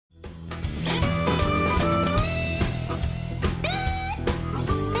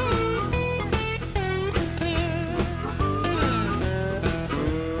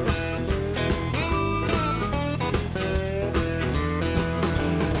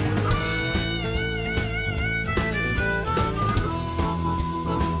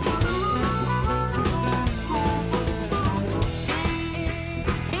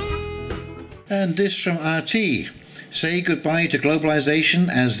And this from RT. Say goodbye to globalization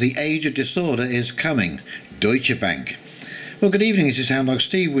as the age of disorder is coming. Deutsche Bank. Well, good evening, this is Hound Dog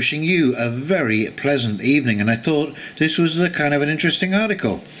Steve wishing you a very pleasant evening, and I thought this was a kind of an interesting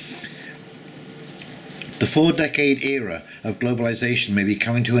article. The 4-decade era of globalization may be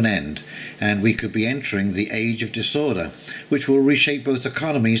coming to an end, and we could be entering the age of disorder, which will reshape both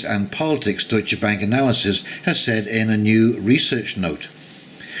economies and politics, Deutsche Bank Analysis has said in a new research note.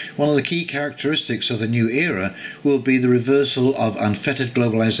 One of the key characteristics of the new era will be the reversal of unfettered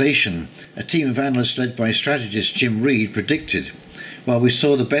globalization, a team of analysts led by strategist Jim Reed predicted. While we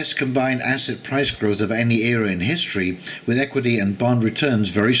saw the best combined asset price growth of any era in history, with equity and bond returns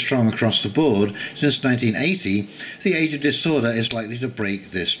very strong across the board since 1980, the age of disorder is likely to break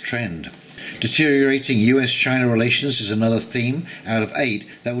this trend. Deteriorating US-China relations is another theme out of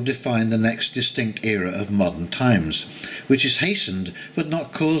 8 that will define the next distinct era of modern times, which is hastened but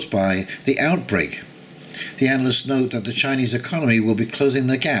not caused by the outbreak. The analysts note that the Chinese economy will be closing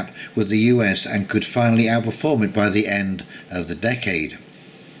the gap with the US and could finally outperform it by the end of the decade.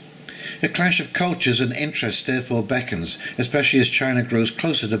 A clash of cultures and interests therefore beckons, especially as China grows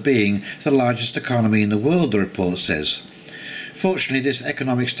closer to being the largest economy in the world, the report says. Fortunately, this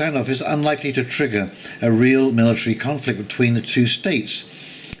economic standoff is unlikely to trigger a real military conflict between the two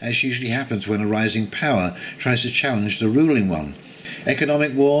states, as usually happens when a rising power tries to challenge the ruling one.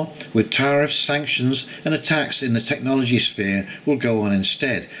 Economic war, with tariffs, sanctions and attacks in the technology sphere, will go on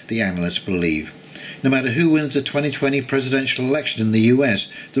instead, the analysts believe. No matter who wins the 2020 presidential election in the US,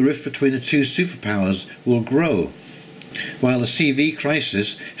 the rift between the two superpowers will grow. While the CV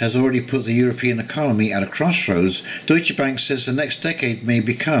crisis has already put the European economy at a crossroads, Deutsche Bank says the next decade may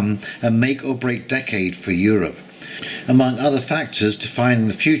become a make-or-break decade for Europe. Among other factors defining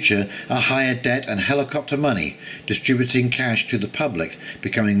the future are higher debt and helicopter money, distributing cash to the public,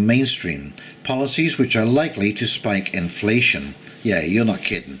 becoming mainstream, policies which are likely to spike inflation. Yeah, you're not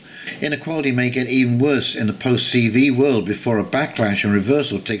kidding. Inequality may get even worse in the post-CV world before a backlash and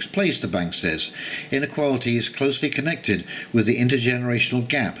reversal takes place, the bank says. Inequality is closely connected with the intergenerational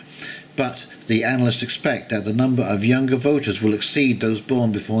gap, but the analysts expect that the number of younger voters will exceed those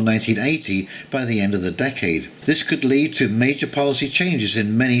born before 1980 by the end of the decade. This could lead to major policy changes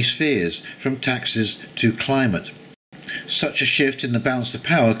in many spheres, from taxes to climate. Such a shift in the balance of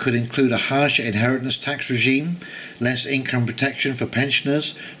power could include a harsher inheritance tax regime, less income protection for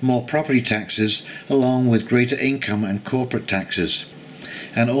pensioners, more property taxes, along with greater income and corporate taxes,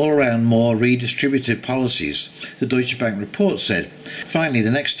 and all-around more redistributive policies, the Deutsche Bank report said. Finally,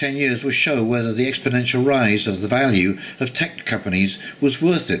 the next 10 years will show whether the exponential rise of the value of tech companies was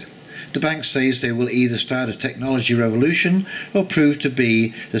worth it. The bank says they will either start a technology revolution or prove to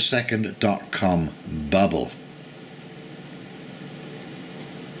be the second dot-com bubble.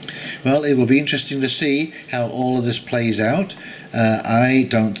 Well, it will be interesting to see how all of this plays out. I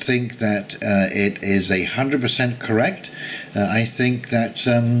don't think that it is 100% correct. I think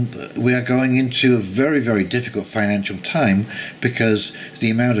that we are going into a very, very difficult financial time because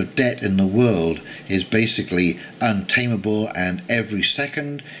the amount of debt in the world is basically untamable, and every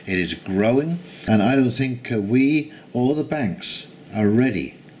second it is growing. And I don't think we or the banks are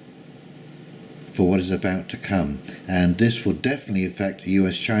ready for what is about to come, and this will definitely affect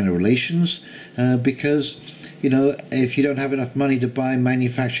US-China relations because, you know, if you don't have enough money to buy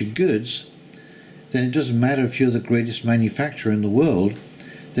manufactured goods, then it doesn't matter if you're the greatest manufacturer in the world.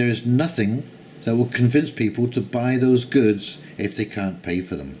 There is nothing that will convince people to buy those goods if they can't pay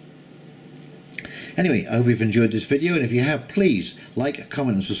for them. Anyway, I hope you've enjoyed this video, and if you have, please like,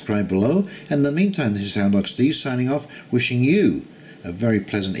 comment and subscribe below. And in the meantime, this is Hound Dog Steve signing off, wishing you a very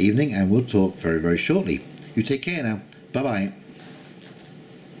pleasant evening, and we'll talk very, very shortly. You take care now. Bye-bye.